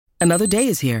Another day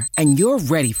is here, and you're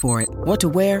ready for it. What to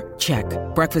wear? Check.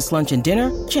 Breakfast, lunch, and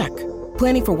dinner? Check.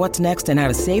 Planning for what's next and how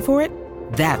to save for it?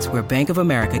 That's where Bank of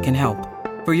America can help.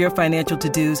 For your financial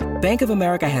to-dos, Bank of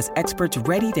America has experts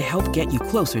ready to help get you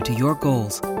closer to your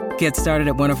goals. Get started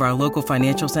at one of our local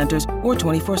financial centers or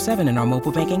 24/7 in our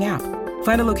mobile banking app.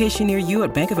 Find a location near you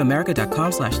at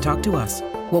bankofamerica.com/talktous.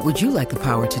 What would you like the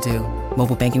power to do?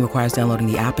 Mobile banking requires downloading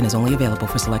the app and is only available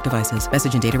for select devices.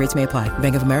 Message and data rates may apply.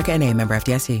 Bank of America N.A., member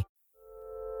FDIC.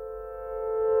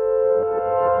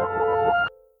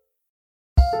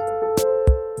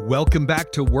 Welcome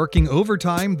back to Working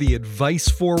Overtime, the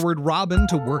advice-forward Robin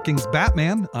to Working's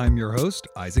Batman. I'm your host,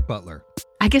 Isaac Butler.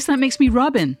 I guess that makes me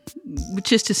Robin,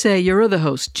 which is to say your other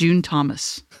host, June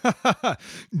Thomas.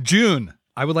 June,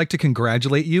 I would like to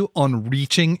congratulate you on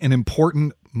reaching an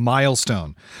important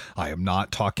milestone. I am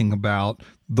not talking about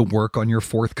the work on your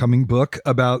forthcoming book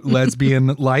about lesbian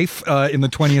life in the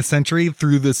 20th century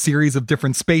through the series of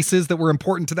different spaces that were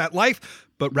important to that life,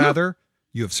 but rather...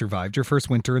 You have survived your first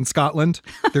winter in Scotland.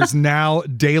 There's now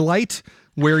daylight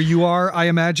where you are, I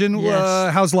imagine.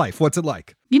 Yes. How's life? What's it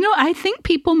like? You know, I think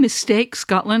people mistake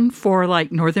Scotland for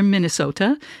like northern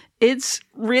Minnesota. It's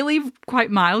really quite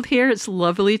mild here. It's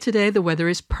lovely today. The weather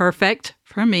is perfect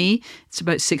for me. It's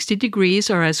about 60 degrees,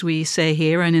 or as we say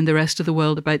here and in the rest of the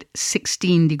world, about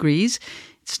 16 degrees.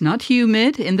 It's not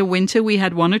humid. In the winter, we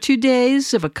had 1 or 2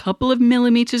 days of a couple of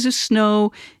millimeters of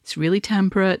snow. It's really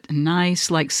temperate and nice,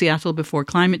 like Seattle before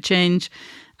climate change.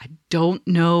 I don't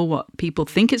know what people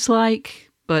think it's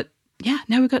like, but yeah,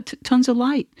 now we've got tons of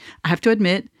light. I have to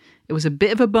admit, it was a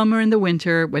bit of a bummer in the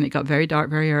winter when it got very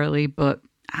dark very early, but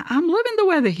I'm loving the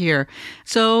weather here.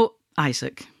 So,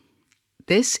 Isaac,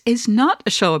 this is not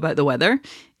a show about the weather.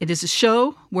 It is a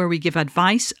show where we give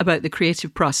advice about the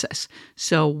creative process.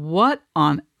 So what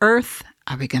on earth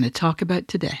are we going to talk about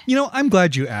today? You know, I'm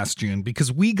glad you asked, June,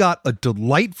 because we got a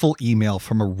delightful email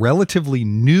from a relatively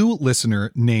new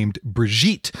listener named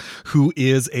Brigitte, who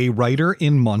is a writer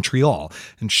in Montreal.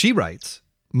 And she writes,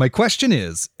 "My question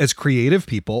is, as creative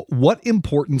people, what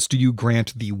importance do you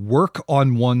grant the work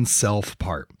on oneself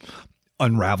part?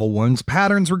 Unravel one's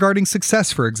patterns regarding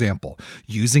success, for example,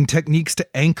 using techniques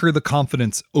to anchor the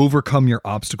confidence, overcome your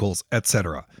obstacles,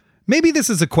 etc. Maybe this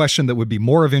is a question that would be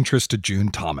more of interest to June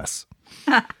Thomas."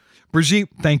 Brigitte,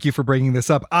 thank you for bringing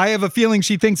this up. I have a feeling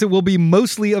she thinks it will be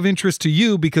mostly of interest to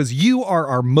you because you are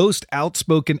our most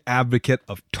outspoken advocate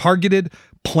of targeted,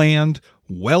 planned,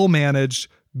 well-managed,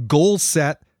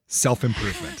 goal-set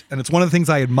self-improvement. And it's one of the things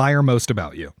I admire most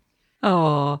about you.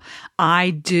 Oh, I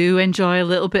do enjoy a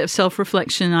little bit of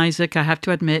self-reflection, Isaac, I have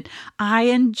to admit. I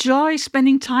enjoy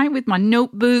spending time with my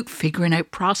notebook, figuring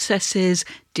out processes,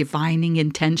 divining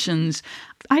intentions.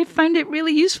 I found it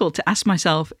really useful to ask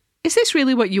myself, is this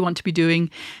really what you want to be doing?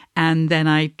 And then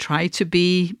I try to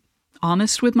be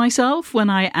honest with myself when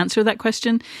I answer that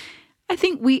question. I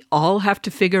think we all have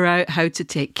to figure out how to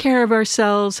take care of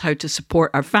ourselves, how to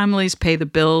support our families, pay the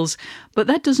bills. But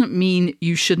that doesn't mean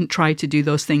you shouldn't try to do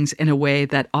those things in a way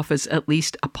that offers at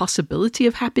least a possibility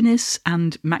of happiness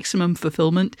and maximum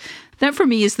fulfillment. That for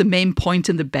me is the main point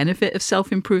and the benefit of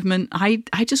self-improvement. I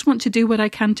just want to do what I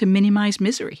can to minimize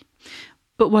misery.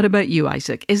 But what about you,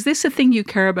 Isaac? Is this a thing you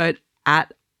care about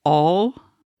at all?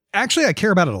 Actually, I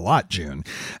care about it a lot, June.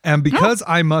 And because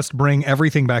I must bring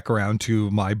everything back around to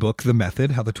my book, The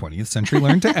Method, How the 20th Century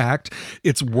Learned to Act,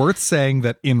 it's worth saying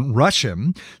that in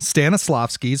Russian,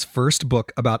 Stanislavski's first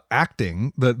book about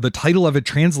acting, the title of it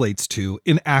translates to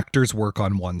An Actor's Work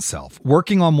on Oneself.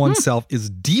 Working on oneself is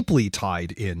deeply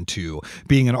tied into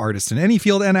being an artist in any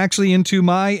field and actually into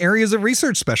my areas of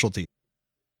research specialty.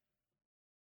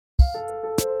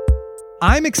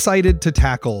 I'm excited to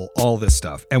tackle all this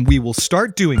stuff, and we will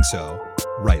start doing so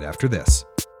right after this.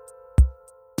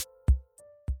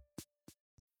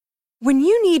 When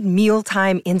you need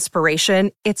mealtime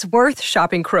inspiration, it's worth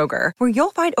shopping Kroger, where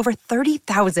you'll find over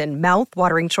 30,000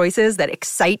 mouth-watering choices that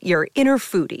excite your inner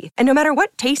foodie. And no matter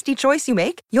what tasty choice you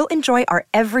make, you'll enjoy our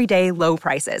everyday low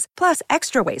prices, plus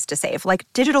extra ways to save, like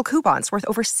digital coupons worth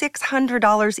over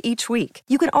 $600 each week.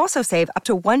 You can also save up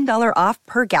to $1 off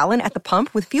per gallon at the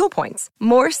pump with fuel points.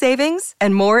 More savings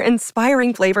and more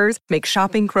inspiring flavors make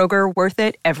shopping Kroger worth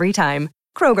it every time.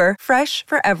 Kroger, fresh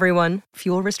for everyone.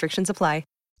 Fuel restrictions apply.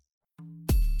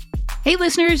 Hey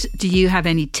listeners, do you have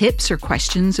any tips or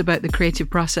questions about the creative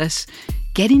process?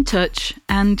 Get in touch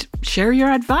and share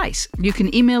your advice. You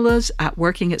can email us at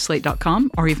working@slate.com,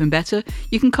 or even better,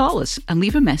 you can call us and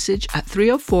leave a message at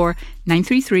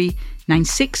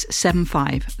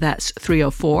 304-933-9675. That's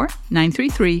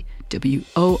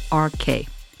 304-933-WORK.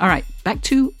 All right, back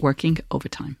to Working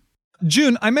Overtime.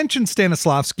 June, I mentioned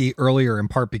Stanislavski earlier in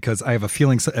part because I have a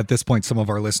feeling at this point some of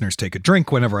our listeners take a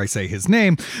drink whenever I say his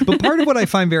name. But part of what I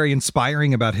find very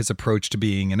inspiring about his approach to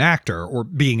being an actor or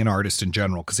being an artist in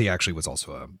general, because he actually was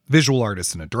also a visual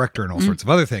artist and a director and all sorts of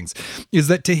other things, is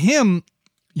that to him,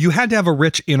 you had to have a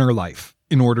rich inner life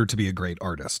in order to be a great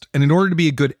artist. And in order to be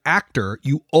a good actor,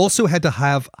 you also had to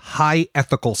have high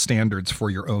ethical standards for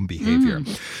your own behavior.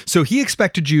 So he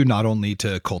expected you not only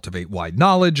to cultivate wide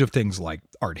knowledge of things like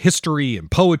art history and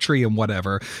poetry and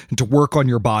whatever, and to work on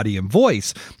your body and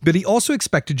voice, but he also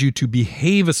expected you to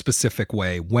behave a specific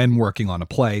way when working on a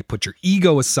play, put your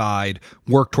ego aside,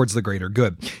 work towards the greater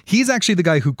good. He's actually the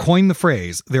guy who coined the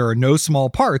phrase, there are no small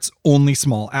parts, only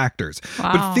small actors.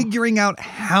 Wow. But figuring out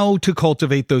how to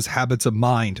cultivate those habits of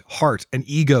mind, heart, and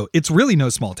ego, it's really no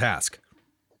small task.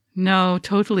 No,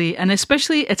 totally. And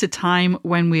especially at a time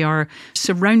when we are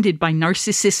surrounded by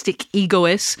narcissistic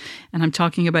egoists, and I'm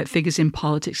talking about figures in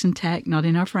politics and tech, not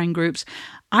in our friend groups.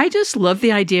 I just love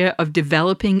the idea of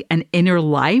developing an inner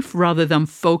life rather than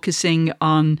focusing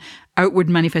on outward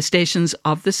manifestations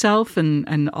of the self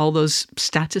and all those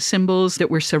status symbols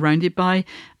that we're surrounded by.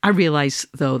 I realize,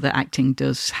 though, that acting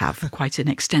does have quite an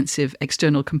extensive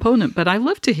external component, but I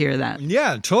love to hear that.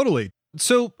 Yeah, totally.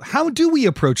 So how do we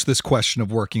approach this question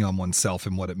of working on oneself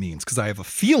and what it means? Because I have a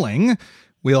feeling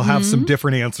we'll have some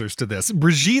different answers to this.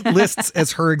 Brigitte lists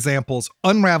as her examples,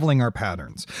 unraveling our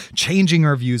patterns, changing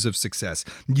our views of success,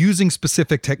 using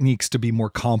specific techniques to be more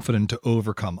confident to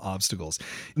overcome obstacles.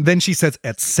 Then she says,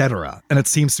 etc. And it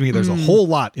seems to me there's a whole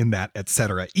lot in that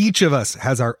etc. Each of us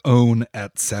has our own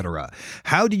etc.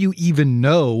 How do you even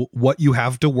know what you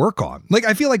have to work on? Like,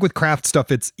 I feel like with craft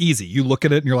stuff, it's easy. You look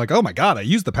at it and you're like, oh my God, I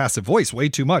use the passive voice way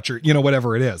too much, or,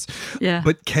 whatever it is. Yeah.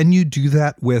 But can you do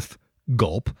that with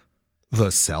gulp? The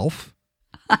self?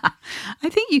 I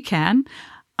think you can.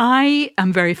 I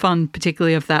am very fond,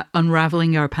 particularly of that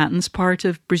unraveling our patterns part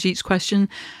of Brigitte's question.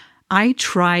 I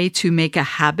try to make a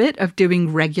habit of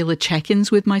doing regular check-ins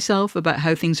with myself about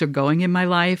how things are going in my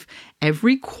life.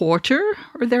 Every quarter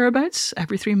or thereabouts,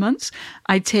 every 3 months,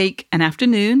 I take an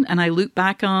afternoon and I look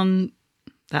back on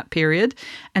that period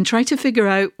and try to figure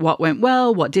out what went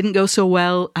well, what didn't go so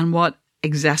well, and what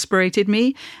exasperated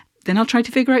me. Then I'll try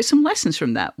to figure out some lessons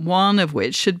from that. One of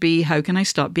which should be, how can I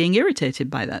stop being irritated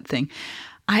by that thing?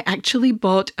 I actually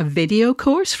bought a video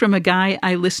course from a guy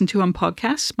I listen to on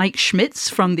podcasts, Mike Schmitz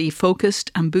from the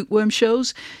Focused and Bookworm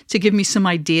shows, to give me some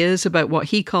ideas about what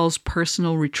he calls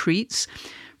personal retreats.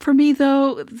 For me,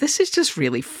 though, this is just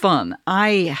really fun.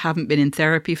 I haven't been in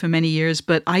therapy for many years,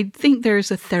 but I think there's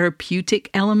a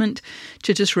therapeutic element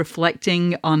to just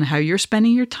reflecting on how you're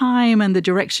spending your time and the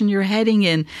direction you're heading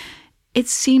in. It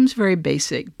seems very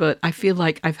basic, but I feel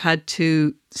like I've had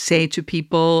to say to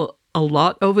people a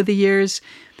lot over the years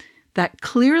that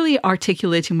clearly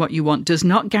articulating what you want does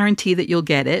not guarantee that you'll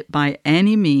get it by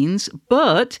any means.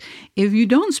 But if you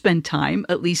don't spend time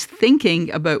at least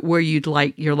thinking about where you'd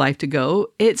like your life to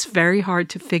go, it's very hard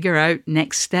to figure out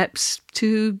next steps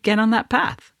to get on that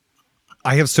path.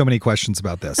 I have so many questions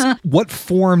about this. What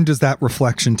form does that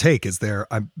reflection take? Is there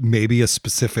maybe a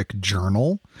specific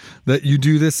journal that you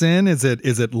do this in? Is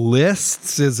it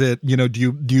lists? Is it,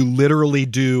 do you literally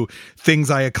do things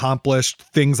I accomplished,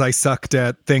 things I sucked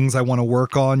at, things I want to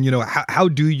work on? How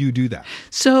do you do that?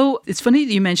 So it's funny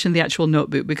that you mentioned the actual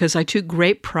notebook, because I took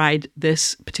great pride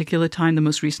this particular time, the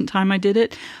most recent time I did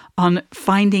it, on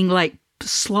finding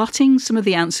slotting some of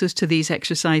the answers to these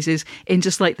exercises in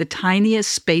just the tiniest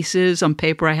spaces on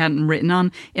paper I hadn't written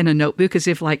on in a notebook, as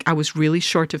if I was really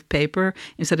short of paper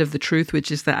instead of the truth, which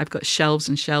is that I've got shelves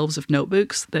and shelves of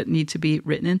notebooks that need to be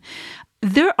written in.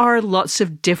 There are lots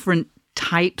of different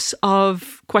types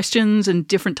of questions and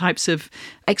different types of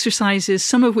exercises,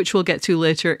 some of which we'll get to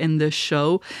later in the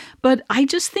show. But I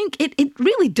just think it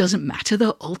really doesn't matter,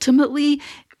 though. Ultimately,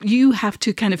 you have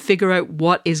to kind of figure out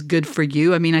what is good for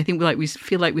you. I mean, I think we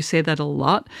feel like we say that a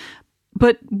lot.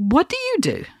 But what do you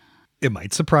do? It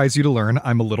might surprise you to learn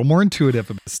I'm a little more intuitive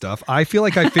about this stuff. I feel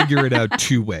like I figure it out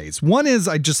two ways. One is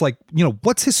I just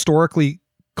what's historically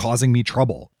causing me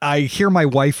trouble. I hear my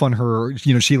wife on her,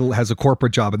 she has a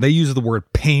corporate job, and they use the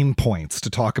word pain points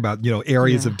to talk about,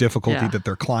 areas of difficulty that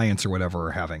their clients or whatever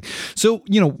are having. So,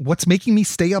 what's making me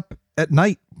stay up at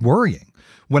night worrying?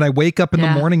 When I wake up in the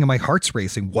morning and my heart's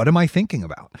racing, what am I thinking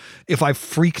about? If I've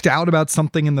freaked out about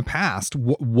something in the past,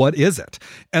 what is it?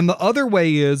 And the other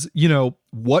way is,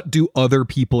 what do other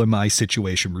people in my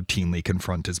situation routinely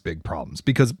confront as big problems?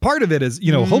 Because part of it is,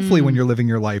 hopefully when you're living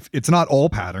your life, it's not all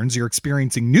patterns. You're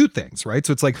experiencing new things, right?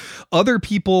 So it's other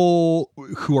people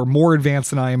who are more advanced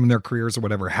than I am in their careers or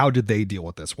whatever, how did they deal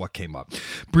with this? What came up?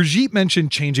 Brigitte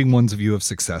mentioned changing one's view of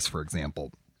success, for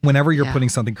example. Whenever you're Yeah. putting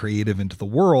something creative into the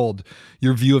world,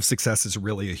 your view of success is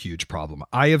really a huge problem.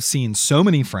 I have seen so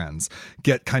many friends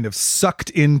get kind of sucked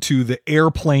into the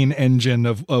airplane engine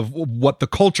of what the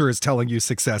culture is telling you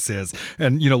success is.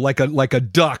 And, like a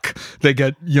duck, they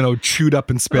get, chewed up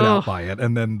and spit out by it.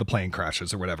 And then the plane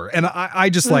crashes or whatever. And I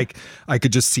just I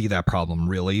could just see that problem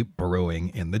really brewing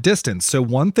in the distance. So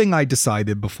one thing I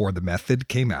decided before the method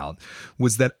came out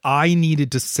was that I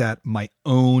needed to set my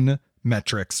own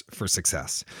metrics for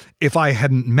success. If I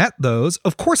hadn't met those,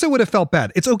 of course I would have felt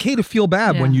bad. It's okay to feel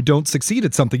bad when you don't succeed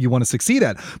at something you want to succeed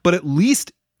at, but at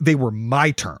least they were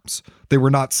my terms. They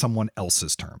were not someone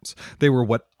else's terms. They were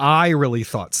what I really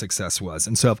thought success was.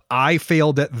 And so if I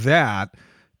failed at that,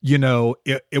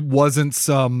 it wasn't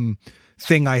some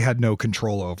thing I had no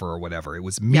control over or whatever. It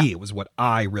was me. Yeah. It was what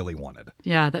I really wanted.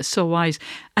 Yeah, that's so wise.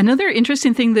 Another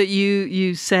interesting thing that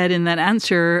you said in that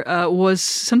answer was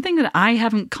something that I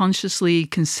haven't consciously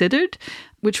considered,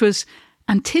 which was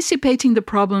anticipating the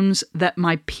problems that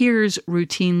my peers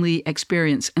routinely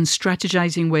experience and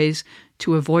strategizing ways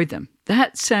to avoid them.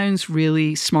 That sounds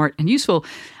really smart and useful.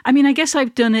 I mean, I guess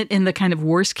I've done it in the kind of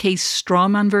worst case straw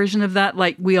man version of that.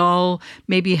 Like we all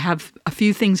maybe have a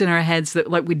few things in our heads that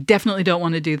like we definitely don't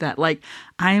want to do that. Like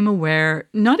I am aware,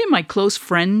 not in my close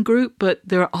friend group, but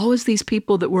there are always these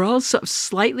people that we're all sort of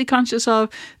slightly conscious of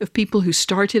people who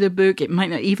started a book. It might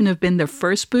not even have been their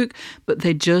first book, but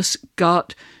they just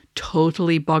got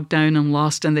totally bogged down and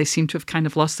lost, and they seem to have kind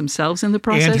of lost themselves in the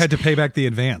process. And had to pay back the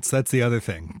advance. That's the other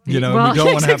thing. Well, we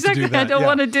don't want to have exactly. to do that. I don't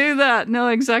want to do that. No,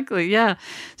 exactly. Yeah.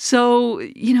 So,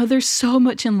 there's so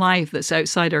much in life that's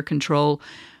outside our control.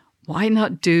 Why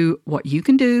not do what you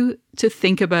can do to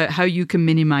think about how you can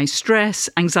minimize stress,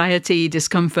 anxiety,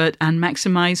 discomfort, and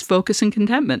maximize focus and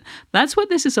contentment? That's what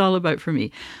this is all about for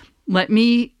me. Let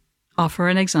me offer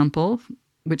an example,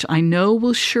 which I know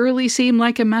will surely seem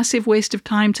like a massive waste of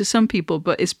time to some people,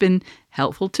 but it's been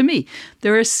helpful to me.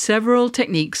 There are several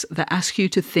techniques that ask you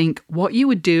to think what you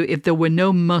would do if there were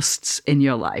no musts in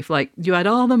your life. Like you had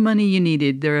all the money you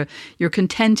needed, you're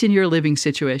content in your living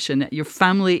situation, your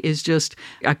family is just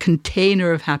a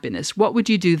container of happiness. What would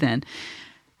you do then?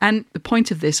 And the point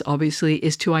of this, obviously,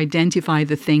 is to identify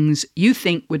the things you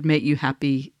think would make you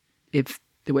happy if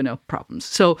there were no problems.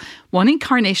 So one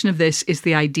incarnation of this is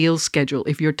the ideal schedule.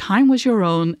 If your time was your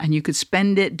own and you could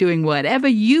spend it doing whatever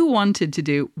you wanted to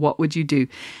do, what would you do?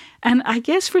 And I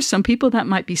guess for some people that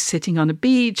might be sitting on a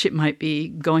beach. It might be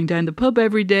going down the pub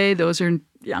every day.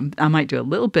 I might do a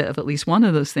little bit of at least one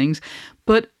of those things.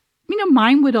 But,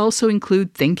 mine would also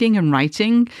include thinking and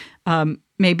writing,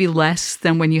 maybe less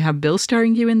than when you have bills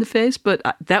staring you in the face, but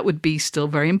that would be still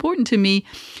very important to me.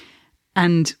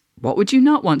 And what would you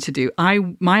not want to do?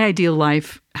 My ideal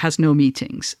life has no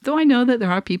meetings, though I know that there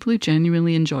are people who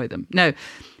genuinely enjoy them. Now,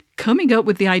 coming up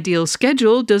with the ideal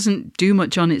schedule doesn't do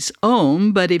much on its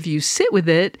own, but if you sit with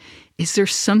it, is there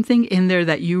something in there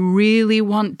that you really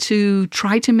want to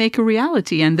try to make a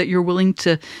reality and that you're willing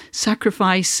to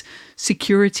sacrifice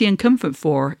security and comfort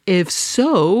for? If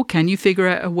so, can you figure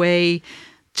out a way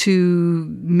to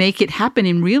make it happen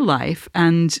in real life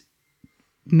and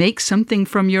make something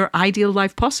from your ideal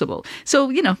life possible?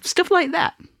 So, stuff like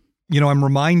that. I'm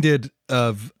reminded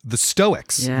of the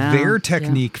Stoics. Yeah, Their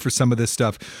technique for some of this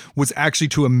stuff was actually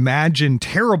to imagine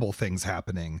terrible things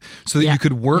happening so that you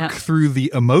could work through the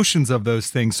emotions of those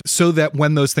things so that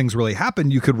when those things really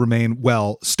happen, you could remain,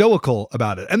 stoical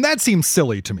about it. And that seems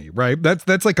silly to me, right?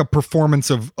 That's like a performance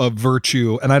of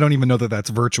virtue. And I don't even know that that's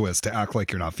virtuous to act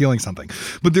like you're not feeling something.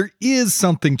 But there is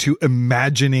something to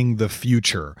imagining the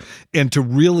future and to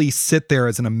really sit there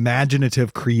as an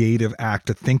imaginative, creative act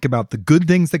to think about the good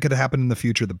things that could happen in the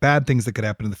future, the bad things that could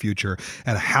happen in the future,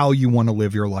 and how you want to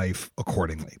live your life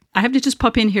accordingly. I have to just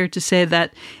pop in here to say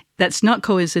that that's not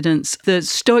coincidence. The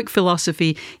Stoic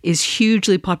philosophy is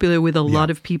hugely popular with a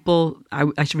lot of people.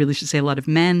 I should say a lot of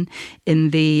men in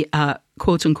the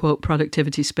quote unquote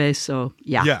productivity space. So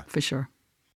yeah, for sure.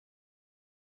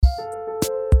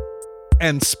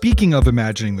 And speaking of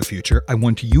imagining the future, I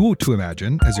want you to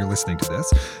imagine, as you're listening to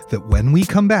this, that when we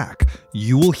come back,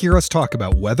 you will hear us talk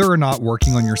about whether or not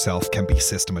working on yourself can be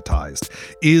systematized.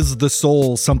 Is the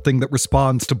soul something that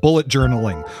responds to bullet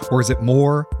journaling, or is it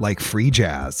more like free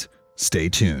jazz? Stay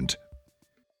tuned.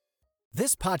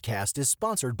 This podcast is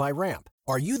sponsored by Ramp.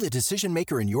 Are you the decision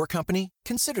maker in your company?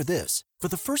 Consider this. For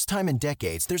the first time in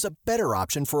decades, there's a better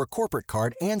option for a corporate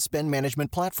card and spend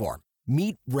management platform.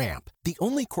 Meet Ramp, the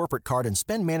only corporate card and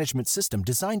spend management system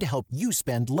designed to help you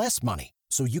spend less money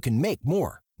so you can make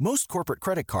more. Most corporate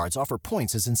credit cards offer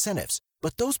points as incentives,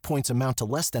 but those points amount to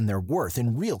less than their worth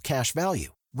in real cash value.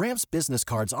 Ramp's business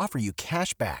cards offer you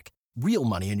cash back, real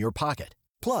money in your pocket.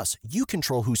 Plus, you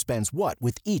control who spends what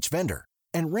with each vendor.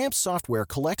 And Ramp software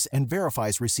collects and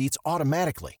verifies receipts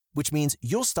automatically, which means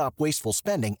you'll stop wasteful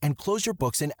spending and close your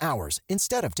books in hours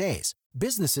instead of days.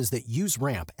 Businesses that use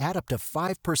Ramp add up to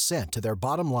 5% to their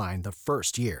bottom line the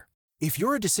first year. If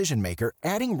you're a decision maker,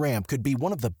 adding Ramp could be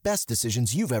one of the best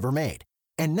decisions you've ever made.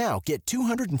 And now get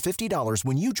 $250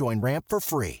 when you join Ramp for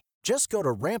free. Just go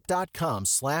to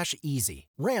ramp.com/easy.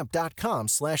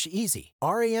 Ramp.com/easy.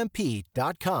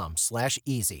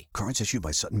 RAMP.com/easy. Cards issued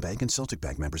by Sutton Bank and Celtic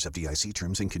Bank, members of FDIC.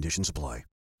 Terms and conditions apply.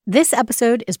 This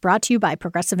episode is brought to you by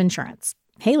Progressive Insurance.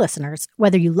 Hey, listeners,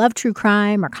 whether you love true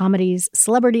crime or comedies,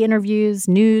 celebrity interviews,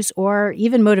 news, or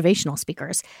even motivational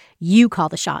speakers, you call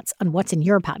the shots on what's in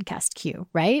your podcast queue,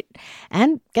 right?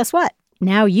 And guess what?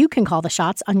 Now you can call the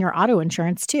shots on your auto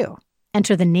insurance, too.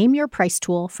 Enter the Name Your Price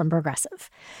tool from Progressive.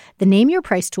 The Name Your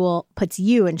Price tool puts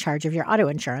you in charge of your auto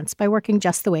insurance by working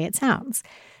just the way it sounds.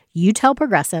 You tell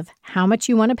Progressive how much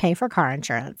you want to pay for car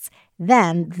insurance.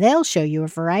 Then they'll show you a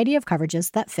variety of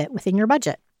coverages that fit within your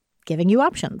budget, giving you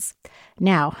options.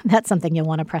 Now, that's something you'll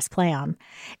want to press play on.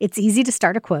 It's easy to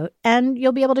start a quote, and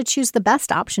you'll be able to choose the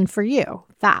best option for you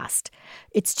fast.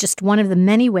 It's just one of the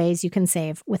many ways you can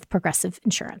save with Progressive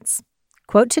Insurance.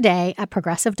 Quote today at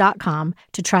Progressive.com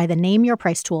to try the Name Your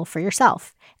Price tool for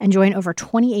yourself and join over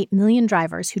 28 million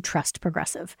drivers who trust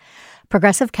Progressive.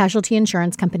 Progressive Casualty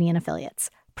Insurance Company and Affiliates.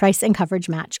 Price and coverage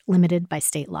match limited by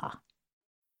state law.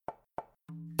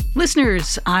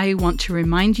 Listeners, I want to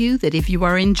remind you that if you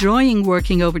are enjoying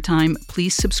working overtime,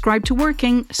 please subscribe to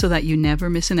Working so that you never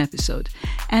miss an episode.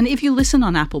 And if you listen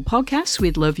on Apple Podcasts,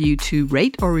 we'd love you to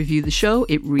rate or review the show.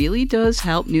 It really does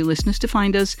help new listeners to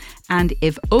find us. And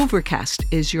if Overcast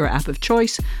is your app of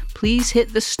choice, please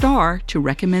hit the star to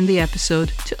recommend the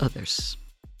episode to others.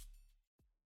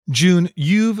 June,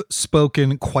 you've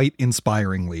spoken quite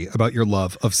inspiringly about your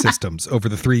love of systems over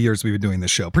the 3 years we've been doing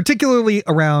this show, particularly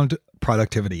around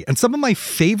productivity. And some of my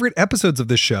favorite episodes of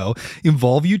this show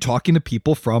involve you talking to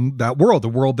people from that world, a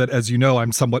world that, as you know,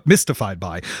 I'm somewhat mystified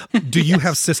by. Do you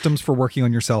have systems for working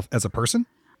on yourself as a person?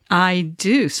 I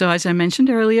do. So as I mentioned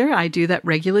earlier, I do that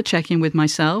regular check-in with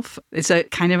myself. It's a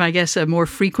kind of, I guess, a more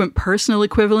frequent personal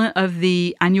equivalent of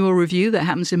the annual review that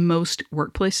happens in most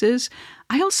workplaces.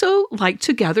 I also like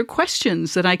to gather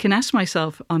questions that I can ask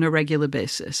myself on a regular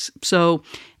basis. So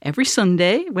every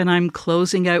Sunday, when I'm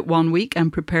closing out one week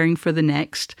and preparing for the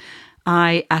next,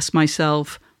 I ask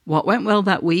myself, what went well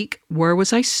that week? Where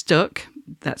was I stuck?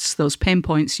 That's those pain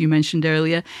points you mentioned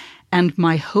earlier. And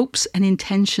my hopes and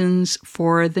intentions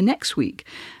for the next week.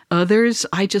 Others,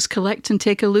 I just collect and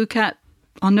take a look at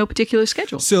on no particular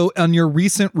schedule. So on your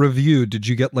recent review, did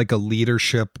you get like a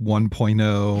leadership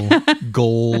 1.0,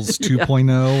 goals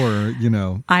 2.0, or, you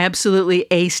know? I absolutely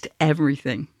aced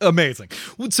everything. Amazing.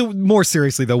 So more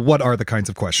seriously, though, what are the kinds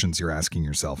of questions you're asking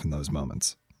yourself in those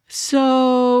moments?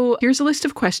 So here's a list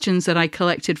of questions that I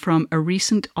collected from a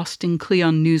recent Austin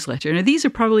Kleon newsletter. Now, these are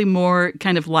probably more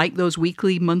kind of like those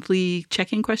weekly, monthly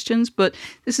check-in questions, but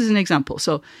this is an example.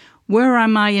 So where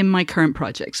am I in my current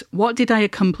projects? What did I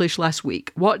accomplish last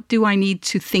week? What do I need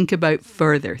to think about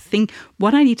further?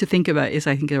 What I need to think about is,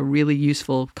 I think, a really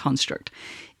useful construct.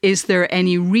 Is there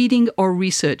any reading or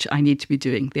research I need to be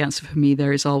doing? The answer for me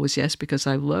there is always yes, because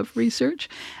I love research.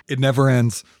 It never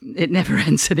ends. It never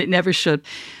ends, and it never should.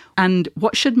 And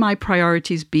what should my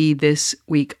priorities be this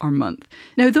week or month?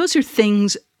 Now, those are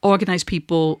things organized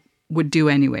people would do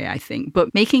anyway, I think.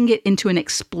 But making it into an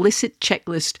explicit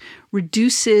checklist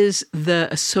reduces the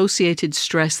associated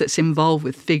stress that's involved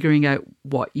with figuring out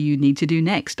what you need to do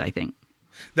next, I think.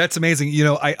 That's amazing. You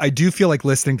know, I do feel like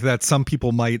listening to that, some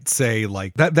people might say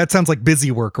like, that sounds like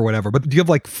busy work or whatever, but do you have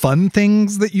like fun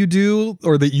things that you do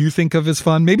or that you think of as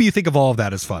fun? Maybe you think of all of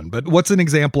that as fun, but what's an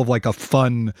example of like a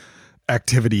fun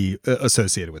activity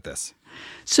associated with this?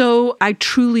 So I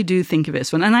truly do think of it as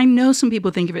fun. And I know some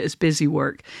people think of it as busy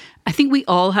work. I think we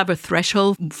all have a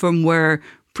threshold from where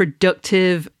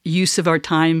productive use of our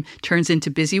time turns into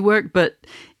busy work, but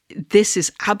this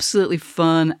is absolutely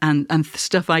fun and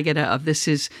stuff I get out of. This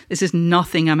is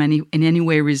nothing I'm in any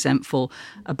way resentful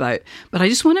about. But I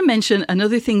just want to mention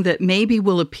another thing that maybe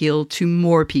will appeal to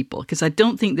more people, because I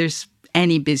don't think there's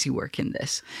any busy work in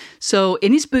this. So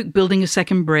in his book, Building a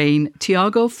Second Brain,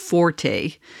 Tiago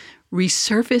Forte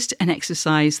resurfaced an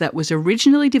exercise that was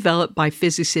originally developed by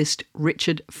physicist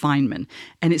Richard Feynman,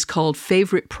 and it's called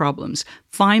Favorite Problems.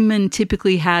 Feynman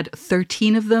typically had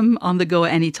 13 of them on the go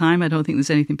at any time. I don't think there's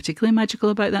anything particularly magical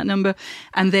about that number.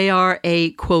 And they are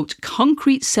a, quote,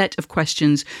 concrete set of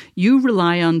questions you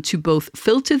rely on to both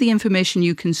filter the information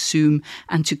you consume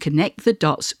and to connect the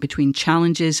dots between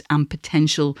challenges and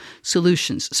potential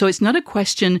solutions. So it's not a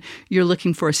question you're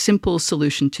looking for a simple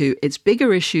solution to. It's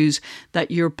bigger issues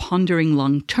that you're pondering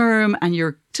long term and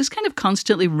you're just kind of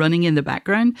constantly running in the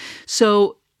background.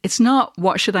 So it's not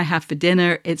what should I have for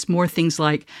dinner? It's more things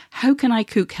like, how can I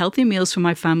cook healthy meals for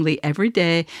my family every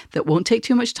day that won't take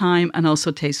too much time and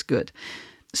also taste good?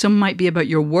 Some might be about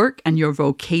your work and your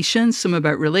vocation, some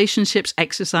about relationships,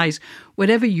 exercise,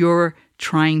 whatever you're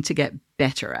trying to get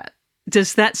better at.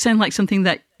 Does that sound like something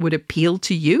that would appeal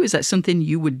to you? Is that something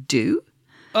you would do?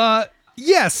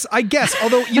 Yes, I guess.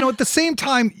 Although, at the same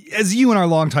time, as you and our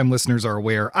longtime listeners are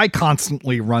aware, I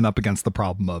constantly run up against the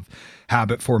problem of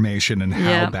habit formation and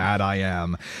how bad I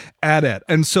am at it.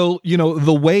 And so,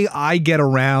 the way I get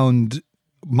around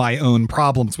my own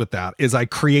problems with that is I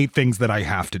create things that I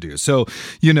have to do. So,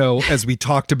 as we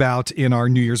talked about in our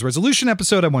New Year's resolution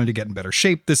episode, I wanted to get in better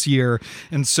shape this year.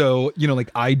 And so,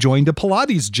 I joined a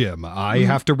Pilates gym. I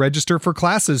have to register for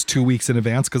classes 2 weeks in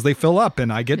advance because they fill up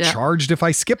and I get charged if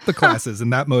I skip the classes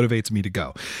and that motivates me to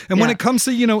go. And when it comes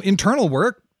to, internal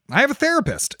work, I have a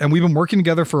therapist and we've been working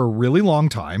together for a really long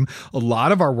time. A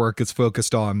lot of our work is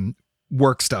focused on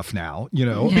work stuff now,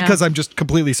 because I'm just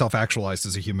completely self-actualized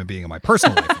as a human being in my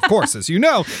personal life. Of course, as you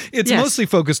know, it's mostly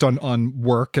focused on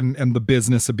work and the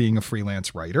business of being a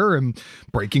freelance writer and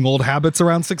breaking old habits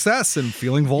around success and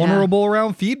feeling vulnerable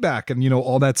around feedback and,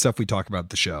 all that stuff we talk about at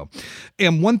the show.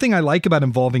 And one thing I like about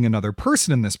involving another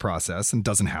person in this process, and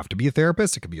doesn't have to be a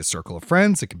therapist, it could be a circle of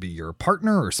friends, it could be your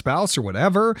partner or spouse or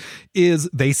whatever, is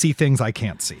they see things I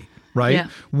can't see. Right? Yeah.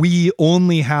 We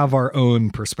only have our own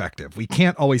perspective. We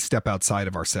can't always step outside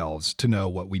of ourselves to know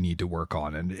what we need to work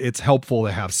on. And it's helpful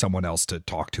to have someone else to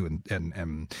talk to.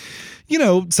 And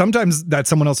sometimes that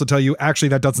someone else will tell you, actually,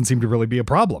 that doesn't seem to really be a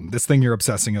problem. This thing you're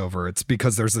obsessing over, it's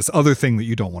because there's this other thing that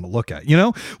you don't want to look at.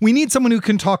 We need someone who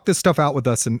can talk this stuff out with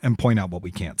us and point out what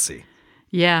we can't see.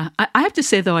 Yeah, I have to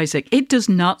say though, Isaac, it does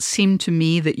not seem to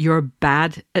me that you're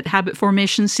bad at habit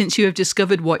formation since you have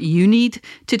discovered what you need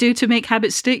to do to make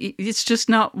habits stick. It's just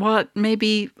not what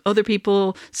maybe other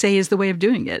people say is the way of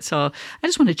doing it. So I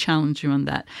just want to challenge you on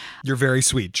that. You're very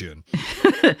sweet, June.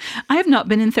 I have not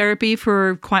been in therapy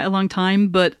for quite a long time,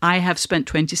 but I have spent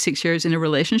 26 years in a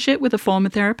relationship with a former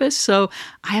therapist. So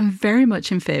I am very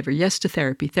much in favor. Yes to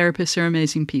therapy. Therapists are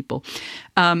amazing people.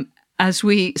 As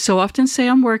we so often say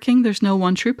on working, there's no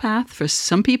one true path. For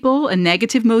some people, a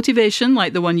negative motivation,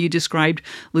 like the one you described,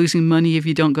 losing money if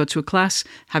you don't go to a class,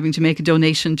 having to make a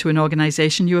donation to an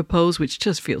organization you oppose, which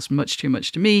just feels much too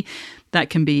much to me, that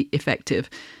can be effective.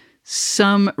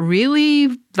 Some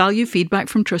really value feedback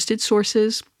from trusted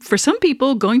sources. For some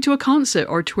people, going to a concert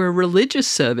or to a religious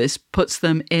service puts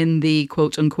them in the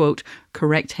quote-unquote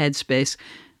correct headspace.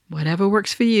 Whatever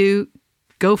works for you,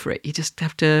 go for it. You just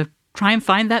have to try and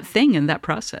find that thing in that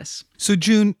process. So,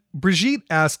 June, Brigitte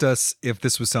asked us if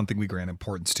this was something we grant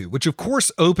importance to, which of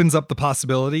course opens up the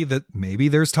possibility that maybe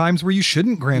there's times where you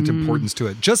shouldn't grant importance to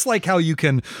it. Just like how you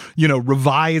can,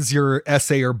 revise your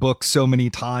essay or book so many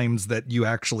times that you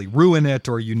actually ruin it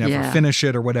or you never finish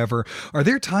it or whatever. Are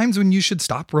there times when you should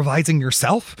stop revising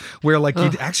yourself where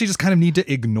you actually just kind of need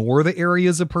to ignore the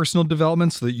areas of personal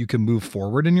development so that you can move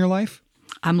forward in your life?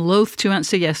 I'm loath to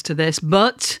answer yes to this,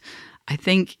 but I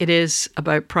think it is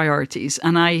about priorities.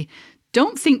 And I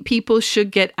don't think people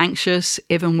should get anxious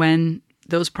even when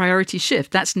those priorities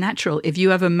shift. That's natural. If you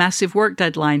have a massive work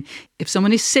deadline, if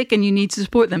someone is sick and you need to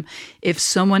support them, if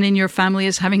someone in your family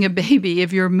is having a baby,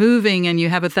 if you're moving and you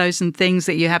have 1,000 things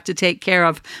that you have to take care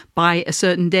of by a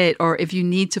certain date, or if you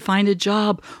need to find a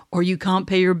job or you can't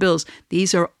pay your bills,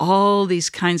 these are all these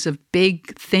kinds of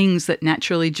big things that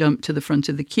naturally jump to the front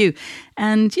of the queue.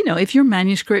 And, if your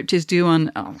manuscript is due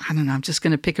on, I'm just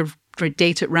going to pick a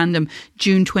date at random,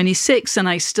 June 26th, and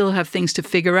I still have things to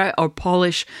figure out or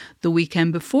polish the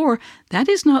weekend before, that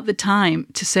is not the time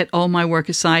to set all my work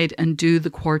aside and do the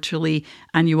quarterly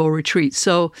annual retreat.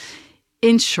 So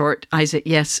in short, Isaac,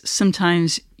 yes,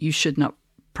 sometimes you should not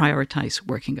prioritize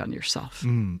working on yourself.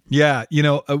 Yeah.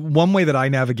 One way that I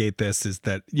navigate this is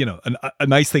that, a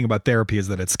nice thing about therapy is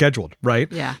that it's scheduled,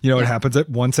 right? Yeah. It happens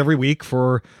once every week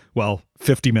for,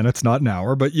 50 minutes, not an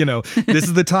hour. But, this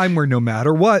is the time where no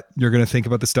matter what, you're going to think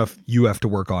about the stuff you have to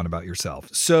work on about yourself.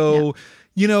 So,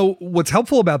 what's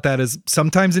helpful about that is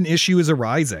sometimes an issue is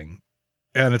arising.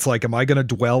 And it's like, am I going to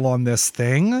dwell on this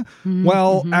thing?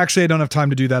 Well, actually, I don't have time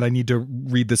to do that. I need to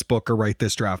read this book or write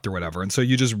this draft or whatever. And so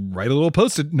you just write a little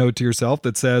Post-it note to yourself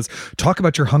that says, talk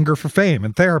about your hunger for fame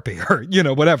and therapy or,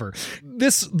 whatever.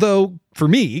 This, though, for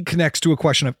me, connects to a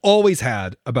question I've always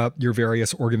had about your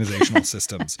various organizational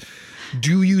systems.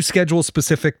 Do you schedule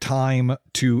specific time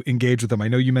to engage with them? I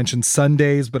know you mentioned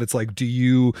Sundays, but it's like, do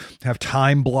you have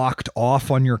time blocked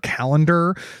off on your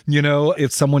calendar?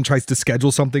 If someone tries to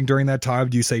schedule something during that time,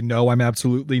 do you say, no, I'm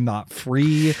absolutely not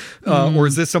free? Or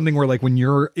is this something where like when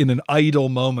you're in an idle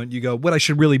moment, you go, what I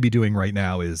should really be doing right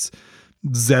now is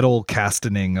Zettel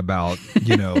castaning about,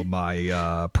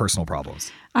 my personal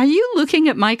problems. Are you looking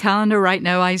at my calendar right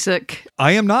now, Isaac?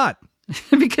 I am not.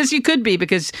 Because you could be,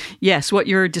 because yes, what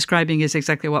you're describing is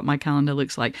exactly what my calendar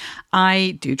looks like.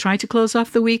 I do try to close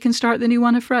off the week and start the new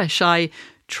one afresh. I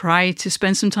try to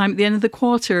spend some time at the end of the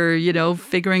quarter,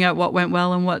 figuring out what went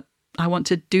well and what I want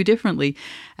to do differently.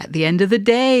 At the end of the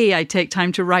day, I take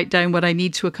time to write down what I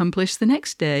need to accomplish the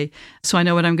next day, so I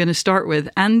know what I'm going to start with.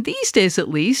 And these days, at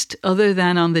least, other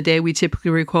than on the day we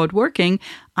typically record working,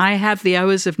 I have the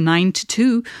hours of 9 to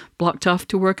 2 blocked off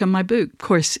to work on my book. Of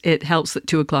course, it helps that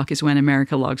 2 o'clock is when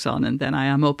America logs on, and then I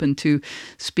am open to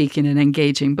speaking and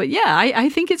engaging. But yeah, I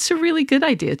think it's a really good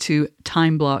idea to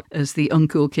time block, as the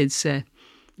uncool kids say.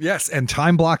 Yes, and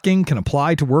time blocking can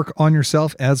apply to work on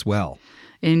yourself as well.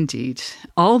 Indeed.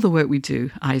 All the work we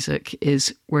do, Isaac,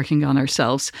 is working on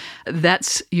ourselves.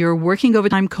 That's your Working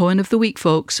Overtime Koan of the Week,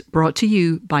 folks, brought to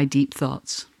you by Deep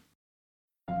Thoughts.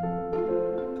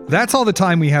 That's all the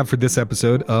time we have for this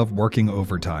episode of Working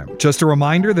Overtime. Just a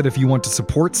reminder that if you want to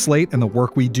support Slate and the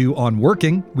work we do on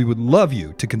Working, we would love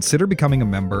you to consider becoming a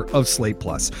member of Slate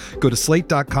Plus. Go to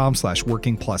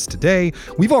slate.com/working plus today.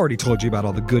 We've already told you about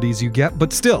all the goodies you get,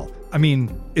 but still,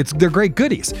 they're great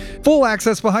goodies. Full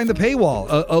access behind the paywall,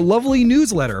 a lovely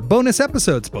newsletter, bonus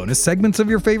episodes, bonus segments of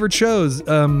your favorite shows,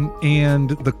 and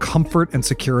the comfort and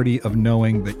security of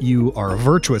knowing that you are a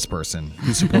virtuous person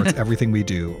who supports everything we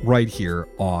do right here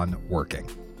on Working.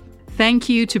 Thank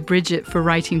you to Bridget for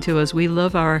writing to us. We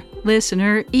love our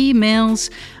listener emails.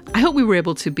 I hope we were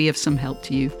able to be of some help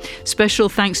to you. Special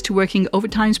thanks to Working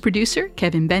Overtime's producer,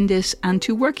 Kevin Bendis, and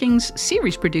to Working's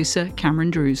series producer,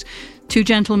 Cameron Drews. 2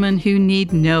 gentlemen who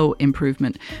need no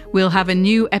improvement. We'll have a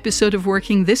new episode of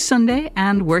Working this Sunday,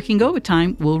 and Working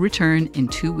Overtime will return in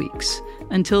 2 weeks.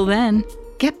 Until then,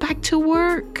 get back to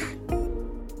work.